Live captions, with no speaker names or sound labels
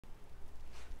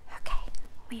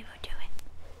we were doing.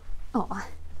 Oh,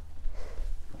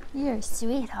 you're a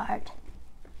sweetheart.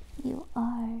 You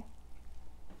are.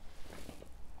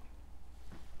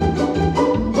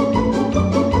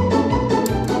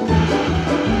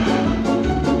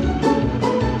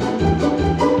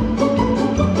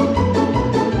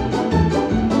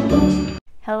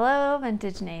 Hello,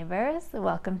 vintage neighbors.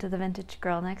 Welcome to the Vintage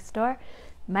Girl Next Door.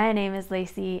 My name is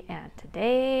Laci, and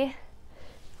today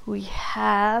we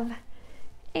have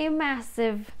a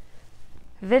massive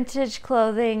vintage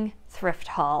clothing thrift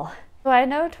haul. So I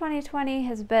know 2020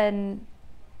 has been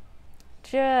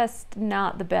just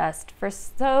not the best for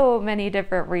so many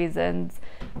different reasons.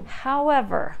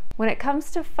 However, when it comes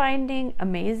to finding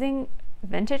amazing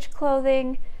vintage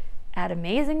clothing at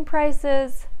amazing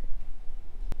prices,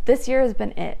 this year has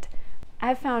been it.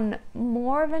 I've found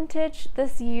more vintage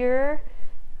this year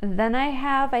than I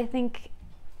have, I think,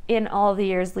 in all the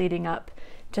years leading up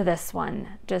to this one.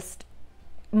 Just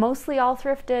mostly all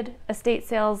thrifted, estate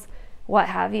sales, what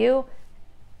have you.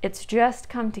 It's just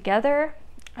come together.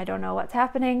 I don't know what's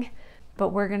happening, but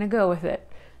we're gonna go with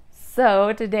it.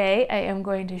 So today I am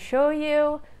going to show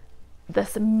you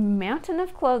this mountain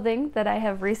of clothing that I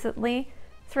have recently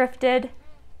thrifted.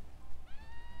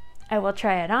 I will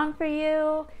try it on for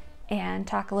you and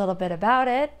talk a little bit about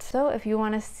it. So if you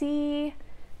want to see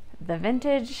the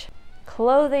vintage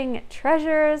clothing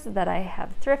treasures that I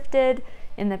have thrifted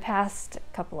in the past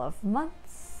couple of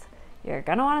months, you're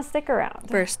gonna want to stick around.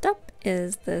 First up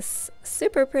is this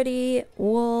super pretty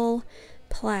wool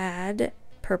plaid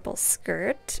purple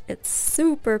skirt. It's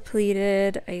super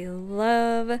pleated. I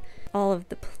love all of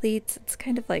the pleats. It's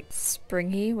kind of like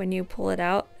springy when you pull it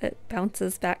out. It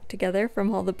bounces back together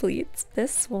from all the pleats.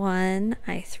 This one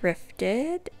I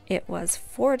thrifted. It was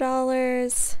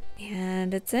 $4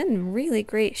 and it's in really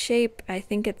great shape. I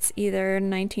think it's either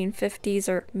 1950s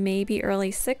or maybe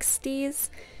early 60s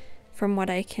from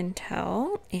what I can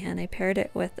tell. And I paired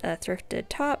it with a thrifted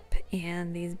top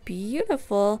and these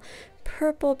beautiful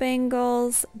purple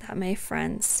bangles that my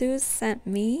friend Sue sent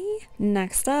me.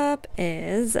 Next up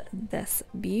is this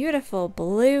beautiful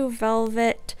blue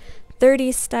velvet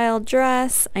 30s style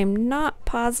dress. I'm not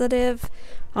positive,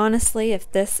 honestly,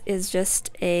 if this is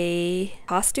just a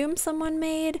costume someone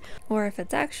made or if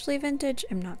it's actually vintage.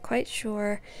 I'm not quite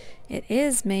sure. It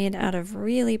is made out of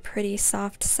really pretty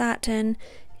soft satin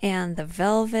and the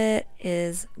velvet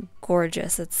is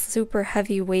gorgeous. It's super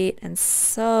heavyweight and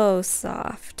so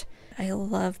soft. I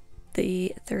love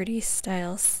the 30s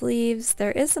style sleeves.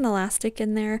 There is an elastic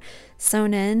in there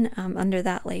sewn in under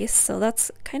that lace, so that's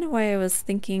kind of why I was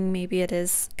thinking maybe it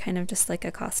is kind of just like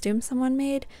a costume someone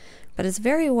made, but it's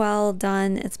very well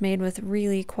done. It's made with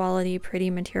really quality, pretty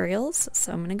materials,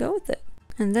 so I'm gonna go with it.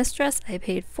 And this dress I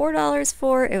paid $4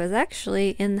 for. It was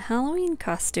actually in the Halloween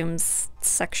costumes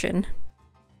section.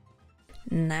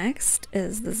 Next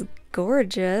is this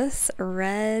gorgeous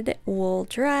red wool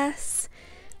dress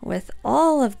with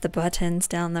all of the buttons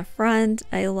down the front.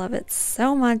 I love it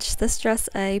so much. This dress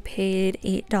I paid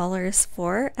 $8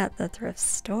 for at the thrift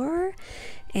store,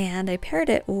 and I paired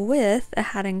it with a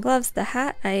hat and gloves. The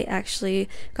hat I actually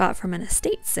got from an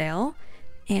estate sale,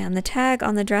 and the tag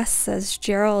on the dress says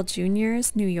Gerald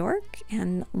Jr.'s New York,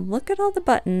 and look at all the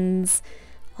buttons.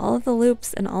 All of the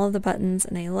loops and all of the buttons,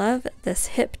 and I love this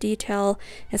hip detail.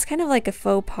 It's kind of like a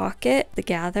faux pocket, the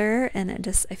gather, and it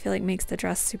just, I feel like, makes the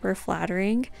dress super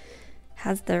flattering.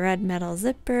 Has the red metal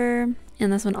zipper,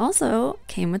 and this one also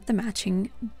came with the matching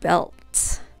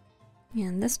belt.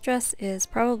 And this dress is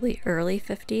probably early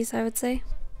 50s, I would say.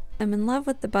 I'm in love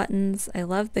with the buttons. I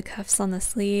love the cuffs on the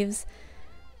sleeves.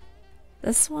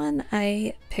 This one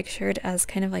I pictured as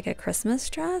kind of like a Christmas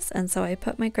dress, and so I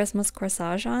put my Christmas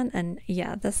corsage on, and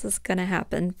yeah, this is gonna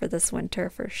happen for this winter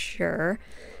for sure.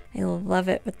 I love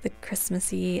it with the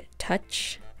Christmassy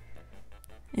touch.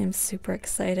 I'm super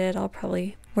excited. I'll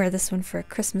probably wear this one for a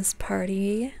Christmas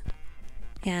party.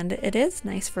 And it is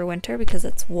nice for winter because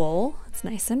it's wool. It's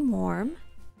nice and warm.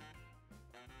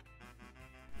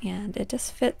 And it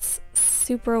just fits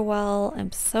super well.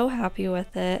 I'm so happy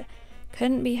with it.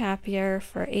 Couldn't be happier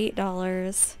for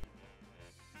 $8.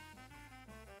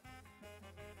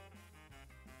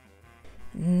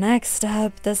 Next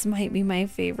up, this might be my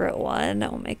favorite one.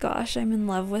 Oh my gosh, I'm in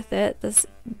love with it. This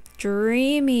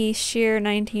dreamy sheer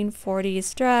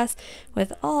 1940s dress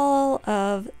with all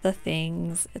of the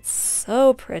things. It's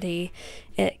so pretty.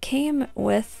 It came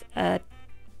with a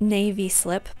navy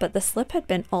slip, but the slip had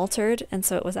been altered, and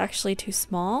so it was actually too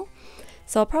small.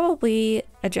 So I'll probably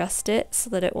adjust it so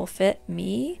that it will fit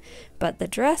me, but the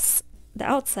dress, the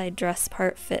outside dress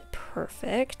part fit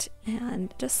perfect,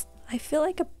 and just, I feel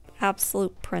like an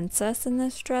absolute princess in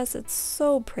this dress. It's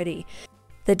so pretty.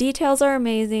 The details are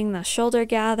amazing. The shoulder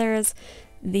gathers,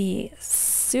 the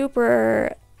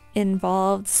super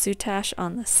involved soutache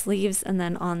on the sleeves, and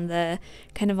then on the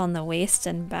kind of on the waist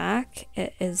and back,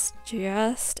 it is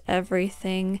just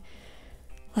everything.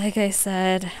 Like I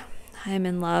said, I'm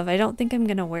in love. I don't think I'm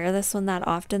gonna wear this one that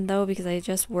often though, because I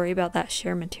just worry about that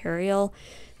sheer material.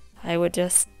 I would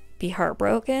just be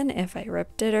heartbroken if I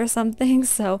ripped it or something.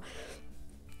 So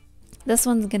this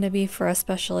one's gonna be for a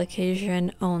special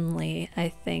occasion only, I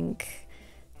think.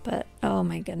 But oh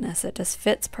my goodness, it just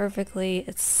fits perfectly.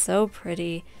 It's so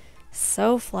pretty,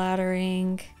 so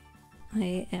flattering.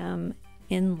 I am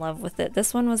in love with it.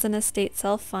 This one was an estate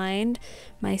sale find.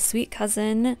 My sweet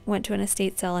cousin went to an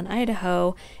estate sale in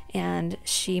Idaho and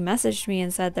she messaged me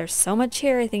and said, there's so much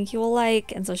here I think you will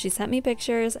like. And so she sent me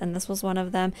pictures and this was one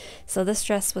of them. So this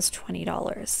dress was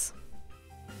 $20.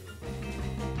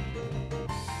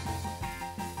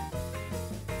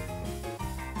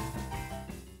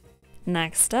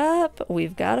 Next up,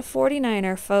 we've got a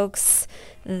 49er, folks.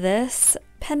 This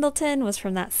Pendleton was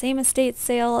from that same estate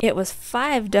sale. It was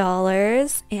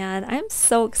 $5 and I'm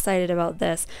so excited about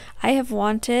this. I have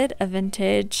wanted a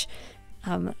vintage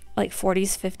like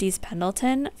 40s 50s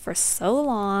Pendleton for so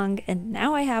long and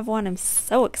now I have one. I'm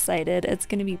so excited. It's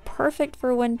going to be perfect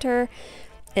for winter.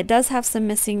 It does have some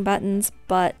missing buttons,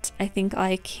 but I think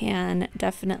I can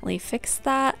definitely fix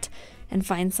that and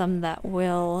find some that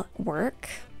will work.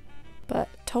 But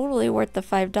totally worth the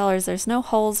 $5. There's no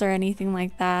holes or anything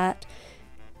like that.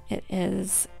 It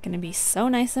is going to be so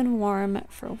nice and warm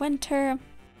for winter.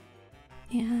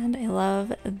 And I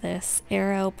love this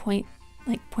arrow point,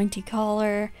 like pointy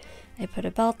collar. I put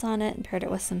a belt on it and paired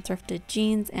it with some thrifted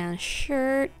jeans and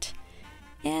shirt.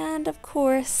 And of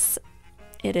course,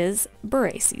 it is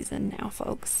beret season now,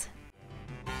 folks.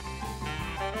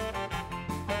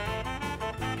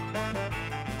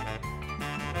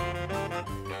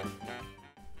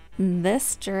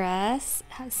 This dress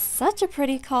has such a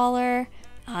pretty collar.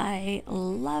 I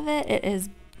love it. It is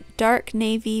dark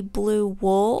navy blue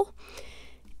wool.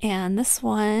 And this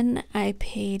one I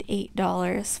paid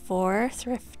 $8 for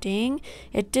thrifting.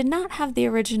 It did not have the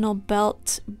original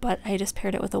belt, but I just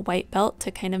paired it with a white belt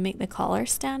to kind of make the collar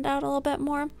stand out a little bit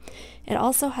more. It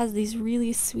also has these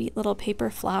really sweet little paper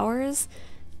flowers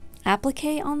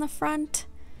applique on the front.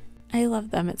 I love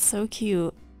them. It's so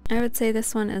cute. I would say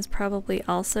this one is probably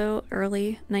also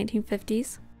early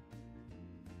 1950s.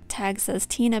 Tag says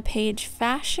Tina Page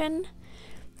fashion.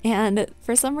 And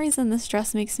for some reason this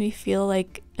dress makes me feel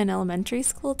like an elementary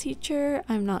school teacher.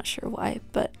 I'm not sure why,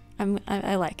 but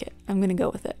I like it. I'm gonna go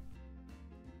with it.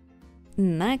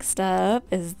 Next up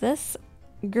is this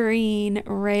green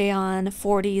rayon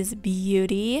 40s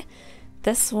beauty.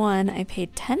 This one I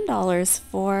paid $10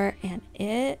 for and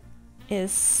it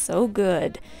is so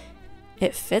good.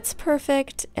 It fits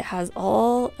perfect. It has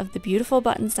all of the beautiful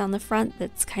buttons down the front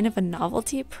that's kind of a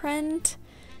novelty print.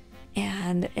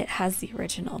 And it has the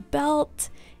original belt.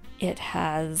 It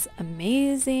has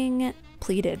amazing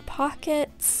pleated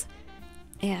pockets.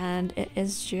 And it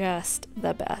is just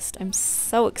the best. I'm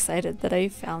so excited that I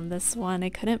found this one. I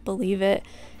couldn't believe it.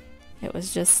 It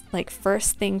was just like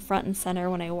first thing front and center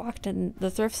when I walked in the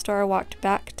thrift store, walked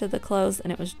back to the clothes,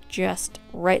 and it was just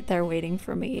right there waiting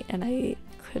for me. And I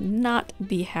could not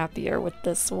be happier with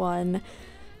this one.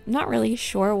 I'm not really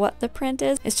sure what the print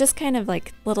is. It's just kind of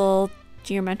like little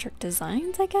geometric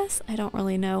designs, I guess. I don't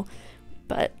really know.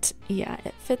 But yeah,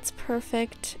 it fits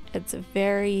perfect. It's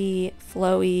very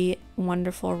flowy,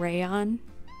 wonderful rayon.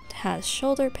 It has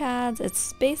shoulder pads.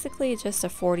 It's basically just a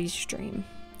 40s dream.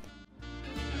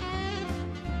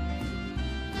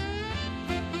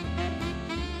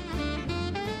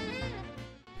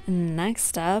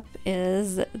 Next up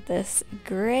is this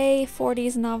gray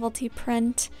 40s novelty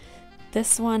print.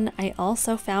 This one I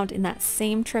also found in that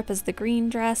same trip as the green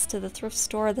dress to the thrift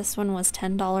store. This one was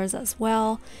 $10 as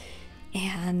well,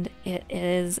 and it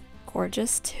is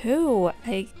gorgeous too.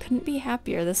 I couldn't be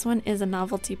happier. This one is a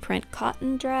novelty print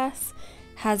cotton dress,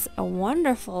 has a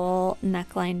wonderful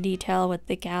neckline detail with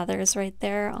the gathers right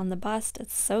there on the bust.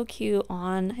 It's so cute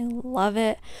on. I love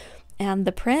it. And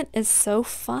the print is so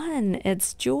fun.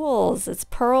 It's jewels, it's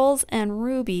pearls and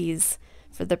rubies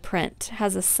for the print. It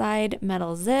has a side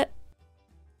metal zip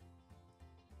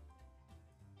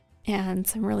and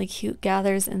some really cute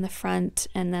gathers in the front.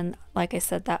 And then, like I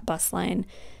said, that bust line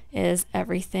is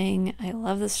everything. I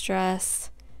love this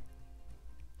dress.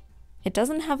 It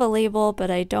doesn't have a label, but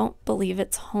I don't believe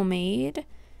it's homemade.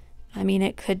 I mean,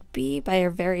 it could be by a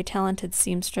very talented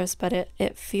seamstress, but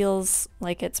it feels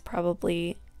like it's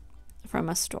probably from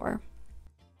a store.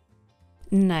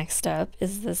 Next up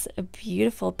is this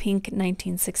beautiful pink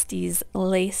 1960s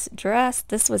lace dress.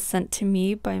 This was sent to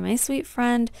me by my sweet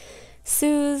friend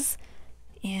Suze,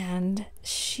 and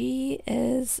she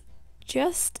is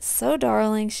just so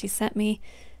darling. She sent me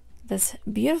this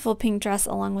beautiful pink dress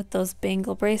along with those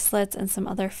bangle bracelets and some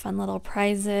other fun little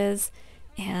prizes.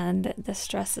 And this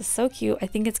dress is so cute. I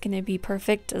think it's going to be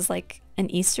perfect as like an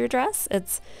Easter dress.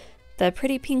 It's the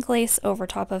pretty pink lace over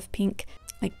top of pink,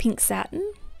 like pink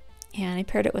satin. And I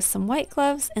paired it with some white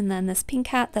gloves and then this pink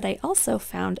hat that I also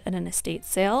found at an estate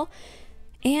sale.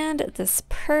 And this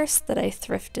purse that I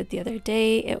thrifted the other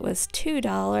day. It was $2,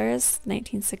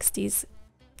 1960s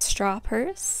straw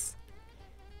purse.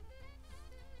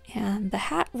 And the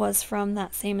hat was from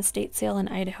that same estate sale in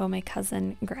Idaho. My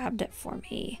cousin grabbed it for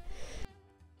me.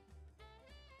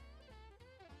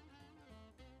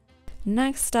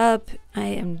 Next up, I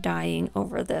am dying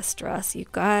over this dress, you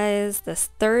guys. This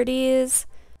 30s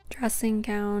dressing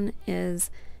gown is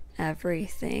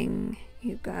everything,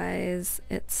 you guys.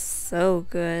 It's so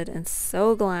good and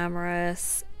so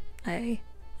glamorous. I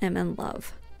am in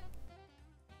love.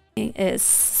 It is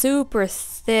super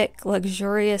thick,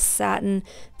 luxurious satin.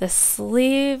 The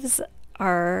sleeves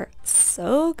are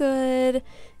so good.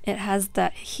 It has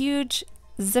that huge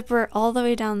zipper all the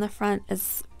way down the front.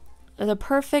 It's the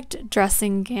perfect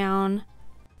dressing gown.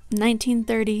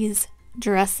 1930s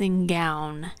dressing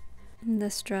gown. And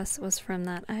this dress was from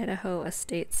that Idaho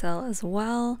estate sale as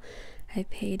well. I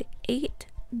paid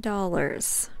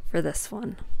 $8 for this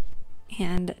one.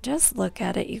 And just look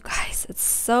at it, you guys. It's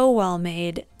so well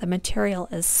made. The material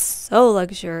is so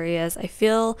luxurious. I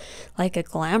feel like a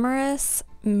glamorous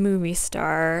movie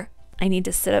star. I need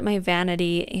to sit at my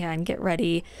vanity and get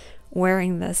ready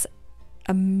wearing this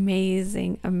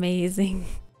amazing, amazing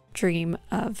dream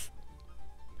of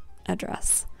a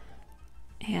dress.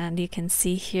 And you can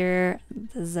see here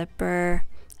the zipper,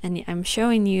 and I'm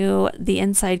showing you the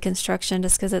inside construction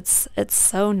just because it's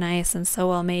so nice and so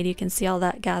well made. You can see all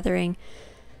that gathering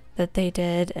that they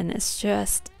did, and it's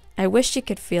just, I wish you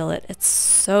could feel it. It's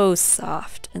so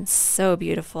soft and so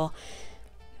beautiful.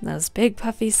 Those big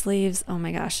puffy sleeves, oh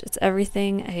my gosh, it's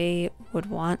everything I would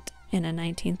want in a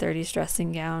 1930s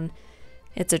dressing gown.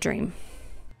 It's a dream.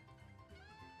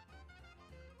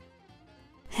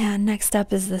 And next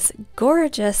up is this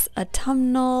gorgeous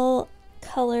autumnal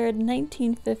colored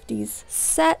 1950s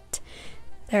set.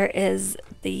 There is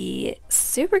the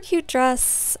super cute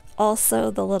dress,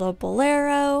 also the little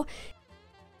bolero,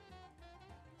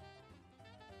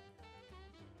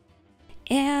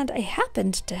 and I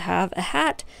happened to have a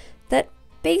hat that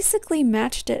basically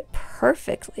matched it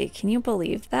perfectly. Can you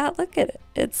believe that? Look at it.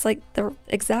 It's like the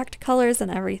exact colors and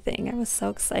everything. I was so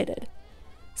excited.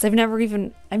 So I've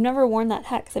never worn that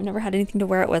hat because I've never had anything to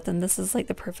wear it with, and this is like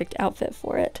the perfect outfit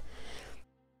for it.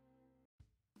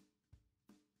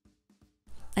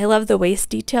 I love the waist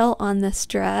detail on this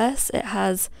dress. It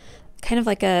has kind of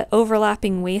like a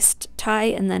overlapping waist tie,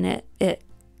 and then it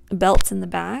belts in the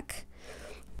back.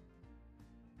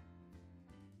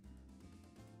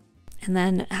 And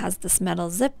then it has this metal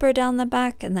zipper down the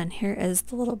back, and then here is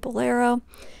the little bolero.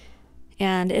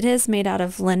 And it is made out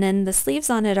of linen. The sleeves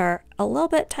on it are a little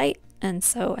bit tight, and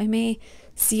so I may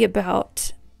see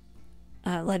about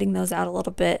letting those out a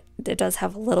little bit. It does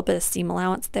have a little bit of seam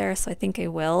allowance there, so I think I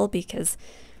will, because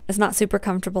it's not super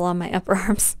comfortable on my upper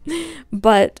arms,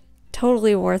 but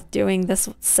totally worth doing. This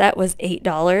set was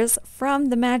 $8 from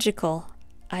the magical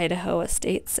Idaho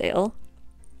estate sale.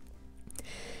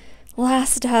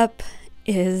 Last up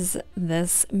is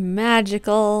this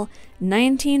magical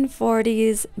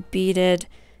 1940s beaded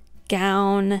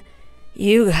gown.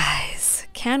 You guys,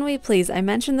 can we please? I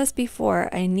mentioned this before.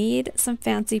 I need some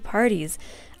fancy parties.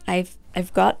 I've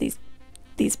got these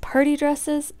party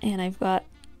dresses, and I've got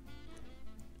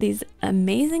these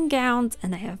amazing gowns,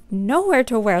 and I have nowhere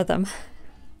to wear them.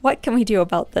 What can we do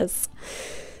about this?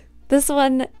 This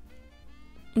one,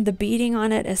 the beading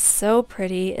on it is so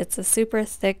pretty. It's a super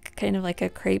thick, kind of like a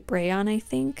crepe rayon, I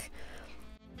think.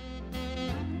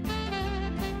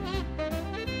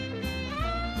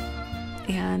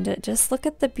 And just look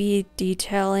at the bead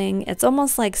detailing. It's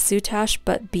almost like soutache,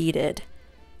 but beaded,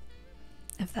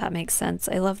 if that makes sense.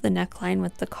 I love the neckline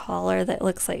with the collar that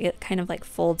looks like it kind of like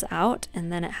folds out, and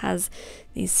then it has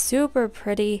these super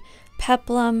pretty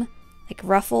peplum like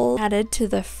ruffles added to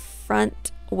the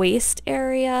front waist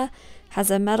area. Has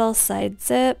a metal side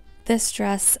zip. This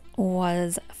dress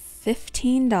was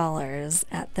 $15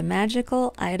 at the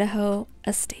magical Idaho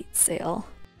estate sale.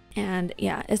 And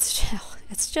yeah, it's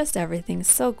just everything.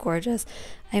 So gorgeous.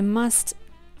 I must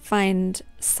find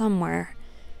somewhere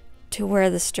to wear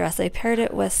this dress. I paired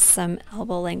it with some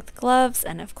elbow length gloves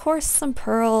and of course some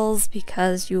pearls,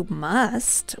 because you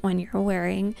must when you're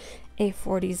wearing a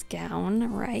 40s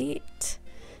gown, right?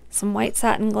 Some white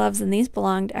satin gloves, and these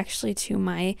belonged actually to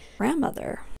my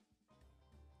grandmother.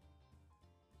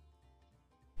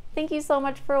 Thank you so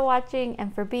much for watching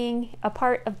and for being a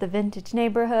part of the vintage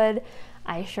neighborhood.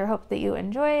 I sure hope that you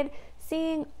enjoyed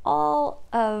seeing all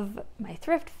of my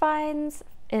thrift finds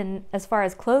in as far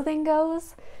as clothing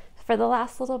goes for the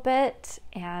last little bit,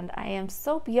 and I am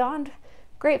so beyond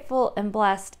grateful and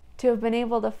blessed to have been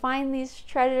able to find these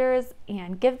treasures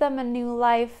and give them a new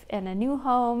life and a new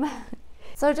home.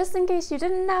 So just in case you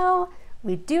didn't know,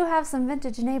 we do have some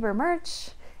vintage neighbor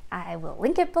merch. I will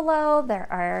link it below. There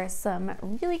are some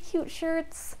really cute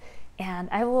shirts, and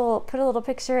I will put a little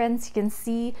picture in so you can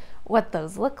see what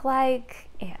those look like.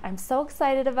 And I'm so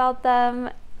excited about them.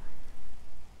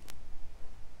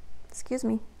 Excuse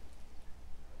me.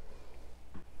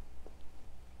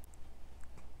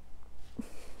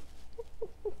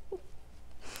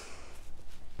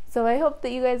 So I hope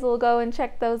that you guys will go and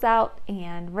check those out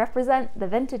and represent the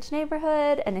vintage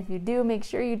neighborhood. And if you do, make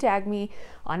sure you tag me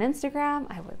on Instagram.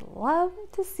 I would love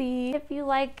to see. If you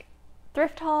like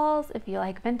thrift hauls, if you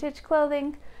like vintage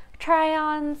clothing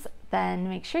try-ons, then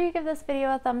make sure you give this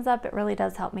video a thumbs up. It really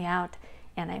does help me out.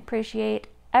 And I appreciate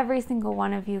every single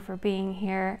one of you for being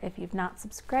here. If you've not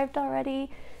subscribed already,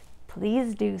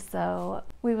 please do so.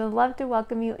 We would love to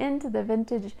welcome you into the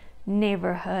vintage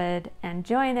neighborhood and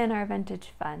join in our vintage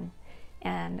fun.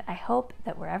 And I hope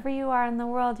that wherever you are in the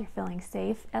world, you're feeling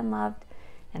safe and loved.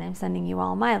 And I'm sending you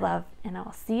all my love, and I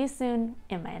will see you soon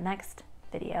in my next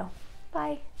video.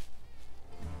 Bye.